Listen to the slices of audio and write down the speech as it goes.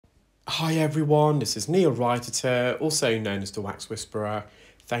Hi everyone, this is Neel Raithatha, also known as the Wax Whisperer.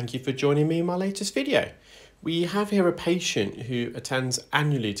 Thank you for joining me in my latest video. We have here a patient who attends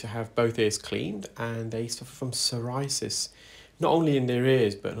annually to have both ears cleaned, and they suffer from psoriasis, not only in their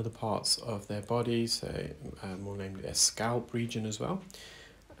ears but in other parts of their body, so more namely their scalp region as well.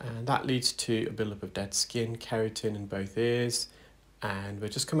 And that leads to a buildup of dead skin, keratin in both ears, and we're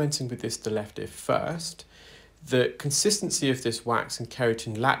just commencing with this the left ear first. The consistency of this wax and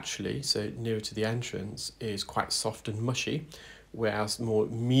keratin laterally, so nearer to the entrance, is quite soft and mushy, whereas more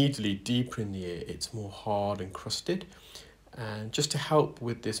medially, deeper in the ear, it's more hard and crusted. And just to help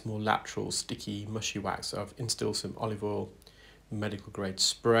with this more lateral, sticky, mushy wax, I've instilled some olive oil medical grade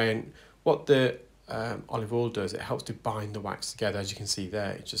spray. And what the olive oil does, it helps to bind the wax together. As you can see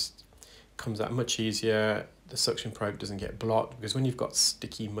there, it just comes out much easier. The suction probe doesn't get blocked, because when you've got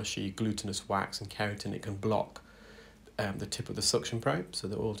sticky, mushy, glutinous wax and keratin, it can block the tip of the suction probe, so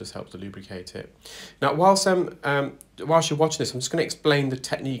the oil just helps to lubricate it. Now, whilst you're watching this, I'm just going to explain the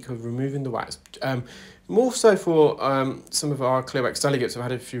technique of removing the wax. More so for some of our clear wax delegates. I've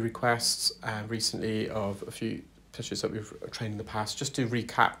had a few requests recently of a few specialists that we've trained in the past, just to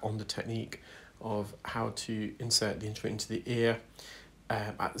recap on the technique of how to insert the instrument into the ear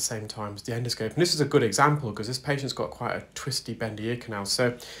at the same time as the endoscope. And this is a good example because this patient's got quite a twisty, bendy ear canal.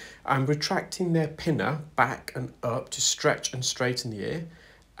 So I'm retracting their pinna back and up to stretch and straighten the ear.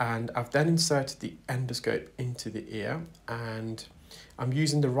 And I've then inserted the endoscope into the ear, and I'm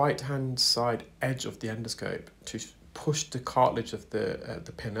using the right hand side edge of the endoscope to push the cartilage of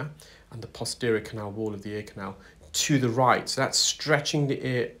the pinna and the posterior canal wall of the ear canal to the right. So that's stretching the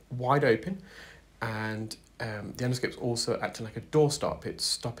ear wide open, and the endoscope's also acting like a doorstop. It's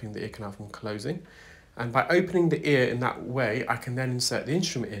stopping the ear canal from closing. And by opening the ear in that way, I can then insert the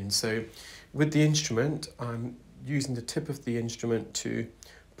instrument in. So with the instrument, I'm using the tip of the instrument to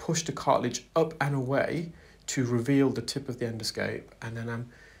push the cartilage up and away to reveal the tip of the endoscope. And then I'm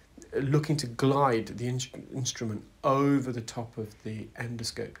looking to glide the instrument over the top of the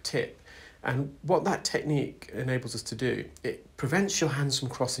endoscope tip. And what that technique enables us to do, it prevents your hands from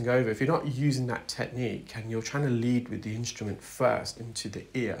crossing over. If you're not using that technique and you're trying to lead with the instrument first into the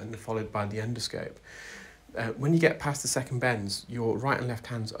ear and followed by the endoscope, when you get past the second bends, your right and left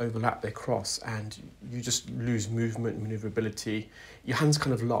hands overlap, they cross, and you just lose movement, maneuverability. Your hands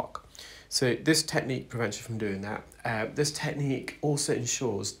kind of lock. So this technique prevents you from doing that. This technique also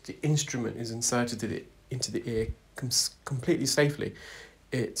ensures the instrument is inserted into the ear completely safely.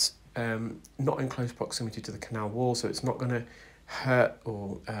 It's not in close proximity to the canal wall, so it's not going to hurt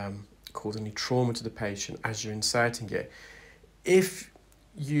or cause any trauma to the patient as you're inserting it. If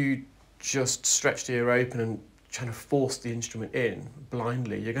you just stretch the ear open and trying to force the instrument in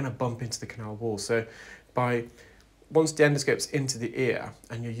blindly, you're going to bump into the canal wall. So once the endoscope's into the ear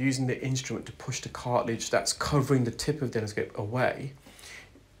and you're using the instrument to push the cartilage that's covering the tip of the endoscope away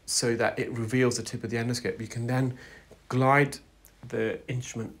so that it reveals the tip of the endoscope, you can then glide the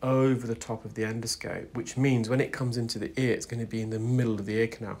instrument over the top of the endoscope, which means when it comes into the ear, it's going to be in the middle of the ear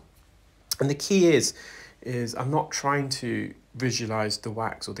canal. And the key is I'm not trying to visualize the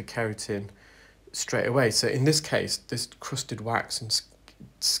wax or the keratin straight away. So in this case, this crusted wax and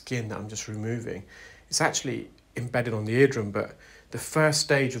skin that I'm just removing, it's actually embedded on the eardrum, but the first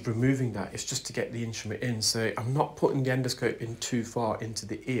stage of removing that is just to get the instrument in. So I'm not putting the endoscope in too far into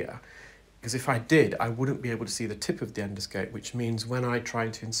the ear, because if I did, I wouldn't be able to see the tip of the endoscope, which means when I try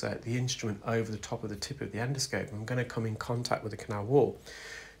to insert the instrument over the top of the tip of the endoscope, I'm going to come in contact with the canal wall.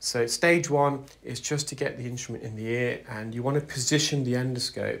 So stage one is just to get the instrument in the ear, and you want to position the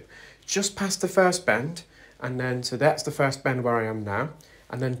endoscope just past the first bend, and then, so that's the first bend where I am now,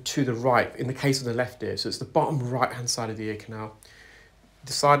 and then to the right, in the case of the left ear, so it's the bottom right-hand side of the ear canal.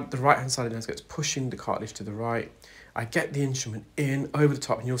 The right-hand side of the endoscope is pushing the cartilage to the right. I get the instrument in over the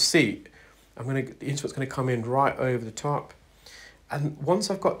top, and you'll see the instrument's going to come in right over the top. And once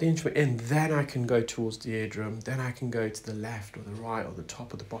I've got the instrument in, then I can go towards the eardrum, then I can go to the left or the right or the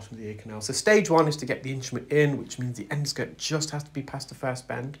top or the bottom of the ear canal. So stage one is to get the instrument in, which means the endoscope just has to be past the first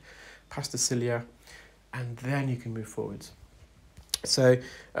bend, past the cilia, and then you can move forwards. So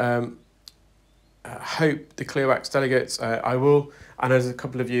I hope the clear wax delegates, I know there's a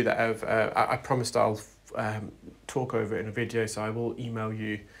couple of you that have, I promised I'll talk over it in a video, so I will email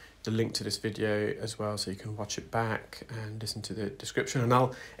you the link to this video as well, so you can watch it back and listen to the description, and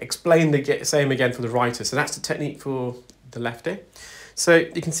I'll explain the same again for the writer. So that's the technique for the left ear. So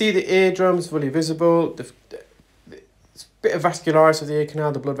you can see the eardrum is fully visible. It's a bit of vasculitis of the ear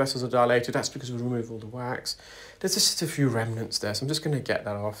canal, the blood vessels are dilated. That's because we remove all the wax. There's just a few remnants there, so I'm just going to get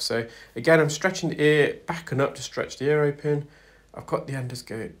that off. So again, I'm stretching the ear back and up to stretch the ear open. I've got the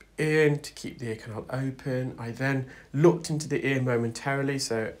endoscope in to keep the ear canal open. I then looked into the ear momentarily,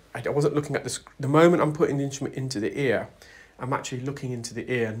 so I wasn't looking at the moment I'm putting the instrument into the ear, I'm actually looking into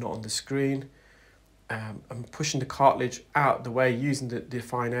the ear, not on the screen. I'm pushing the cartilage out the way using the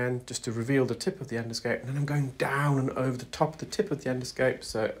fine end just to reveal the tip of the endoscope, and then I'm going down and over the top of the tip of the endoscope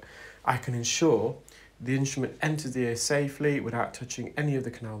so I can ensure the instrument enters the ear safely without touching any of the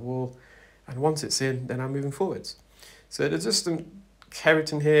canal wall, and once it's in, then I'm moving forwards. So there's just some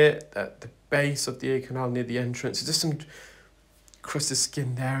keratin here at the base of the ear canal near the entrance. There's just some crusted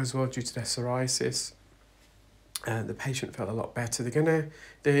skin there as well due to their psoriasis. And the patient felt a lot better.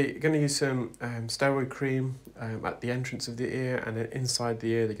 They're gonna use some steroid cream at the entrance of the ear, and then inside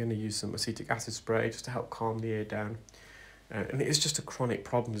the ear they're gonna use some acetic acid spray just to help calm the ear down. And it is just a chronic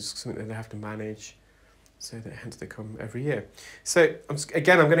problem. It's something that they have to manage. So that hence they come every year. So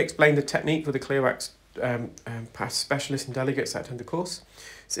again, I'm going to explain the technique for the clear wax past specialists and delegates that attend the course.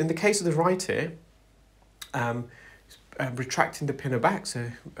 So in the case of the right ear, retracting the pinner back.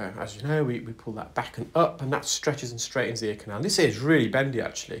 So as you know, we pull that back and up, and that stretches and straightens the ear canal. And this ear is really bendy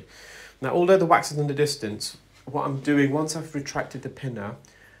actually. Now, although the wax is in the distance, what I'm doing once I've retracted the pinner,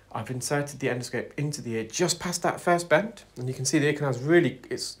 I've inserted the endoscope into the ear just past that first bend, and you can see the ear canal is really,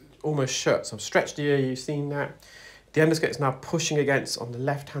 it's almost shut. So I've stretched the ear, you've seen that. The endoscope is now pushing against on the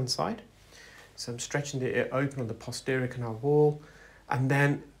left-hand side. So I'm stretching the ear open on the posterior canal wall, and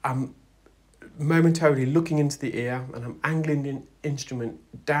then I'm momentarily looking into the ear, and I'm angling the instrument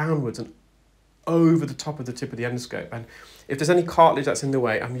downwards and over the top of the tip of the endoscope. And if there's any cartilage that's in the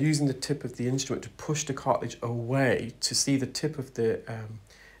way, I'm using the tip of the instrument to push the cartilage away to see the tip of the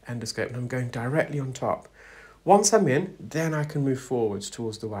endoscope, and I'm going directly on top. Once I'm in, then I can move forwards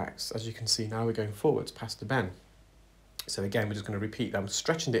towards the wax. As you can see, now we're going forwards past the bend. So again, we're just going to repeat that. I'm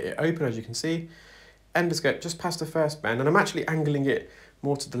stretching the ear open, as you can see, endoscope just past the first bend, and I'm actually angling it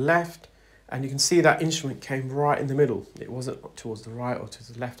more to the left, and you can see that instrument came right in the middle. It wasn't towards the right or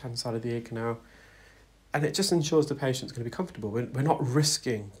to the left-hand side of the ear canal, and it just ensures the patient's going to be comfortable. We're not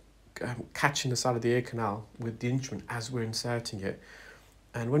risking catching the side of the ear canal with the instrument as we're inserting it.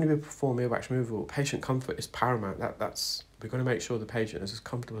 And when we perform earwax removal, patient comfort is paramount. We're going to make sure the patient is as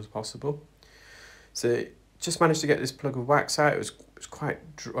comfortable as possible. So just managed to get this plug of wax out. It was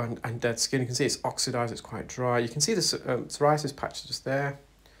quite dry and dead skin. You can see it's oxidized, it's quite dry. You can see the psoriasis patch just there.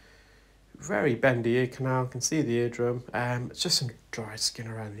 Very bendy ear canal, you can see the eardrum. It's just some dry skin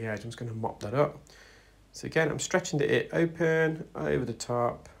around the edge. I'm just going to mop that up. So again, I'm stretching the ear open, over the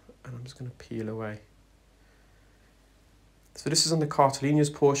top, and I'm just going to peel away. So this is on the cartilaginous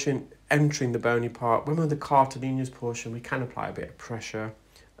portion, entering the bony part. When we're on the cartilaginous portion, we can apply a bit of pressure.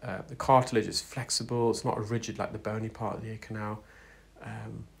 The cartilage is flexible, it's not rigid like the bony part of the ear canal.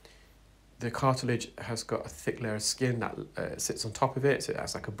 The cartilage has got a thick layer of skin that sits on top of it, so it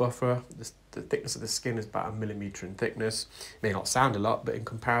acts like a buffer. The thickness of the skin is about 1 millimetre in thickness. It may not sound a lot, but in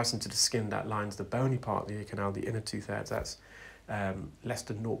comparison to the skin that lines the bony part of the ear canal, the inner 2/3, that's less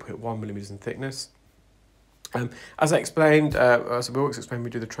than 0.1 millimetres in thickness. As I explained, as we always explain, we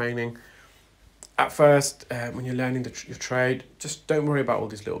do the training. At first, when you're learning your trade, just don't worry about all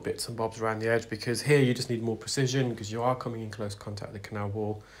these little bits and bobs around the edge, because here you just need more precision because you are coming in close contact with the canal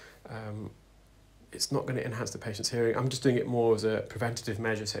wall. It's not going to enhance the patient's hearing. I'm just doing it more as a preventative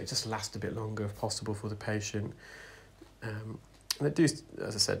measure, so it just lasts a bit longer if possible for the patient. And they do,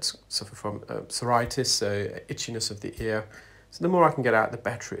 as I said, suffer from psoriatis, so itchiness of the ear. So the more I can get out, the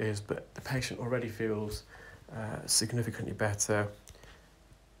better it is, but the patient already feels significantly better.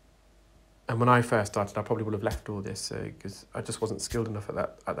 And when I first started, I probably would have left all this because I just wasn't skilled enough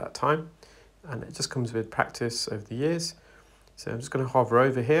at that time. And it just comes with practice over the years. So I'm just going to hover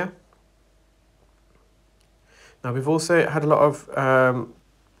over here. Now we've also had a lot of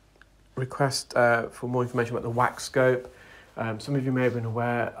requests for more information about the wax scope. Some of you may have been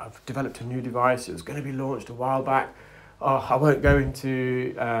aware I've developed a new device. It was going to be launched a while back. I won't go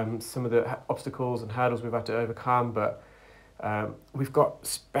into some of the obstacles and hurdles we've had to overcome, but we've got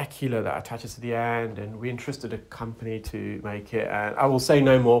specula that attaches to the end, and we entrusted a company to make it, and I will say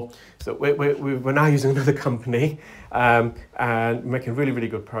no more. So we're now using another company and making really, really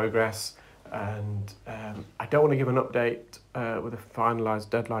good progress. And I don't want to give an update with a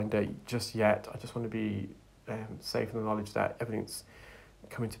finalised deadline date just yet. I just want to be safe in the knowledge that everything's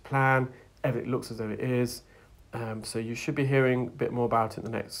coming to plan, everything looks as though it is. So you should be hearing a bit more about it in the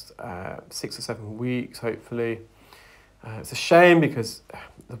next 6 or 7 weeks, hopefully. It's a shame because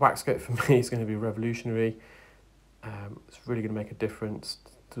the wax scope for me is going to be revolutionary. It's really going to make a difference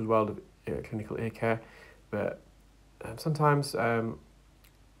to the world of clinical ear care. But sometimes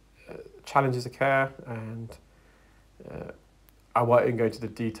challenges occur, and I won't even go into the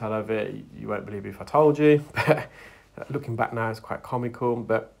detail of it. You won't believe me if I told you, but looking back now, it's quite comical.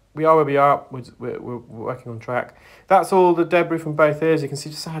 But we are where we are. We're working on track. That's all the debris from both ears. You can see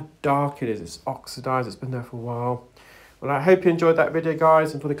just how dark it is. It's oxidised. It's been there for a while. Well, I hope you enjoyed that video,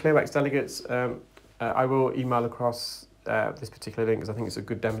 guys. And for the Clearwax delegates, I will email across this particular link because I think it's a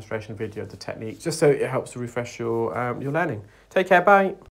good demonstration video of the technique, just so it helps to refresh your learning. Take care. Bye.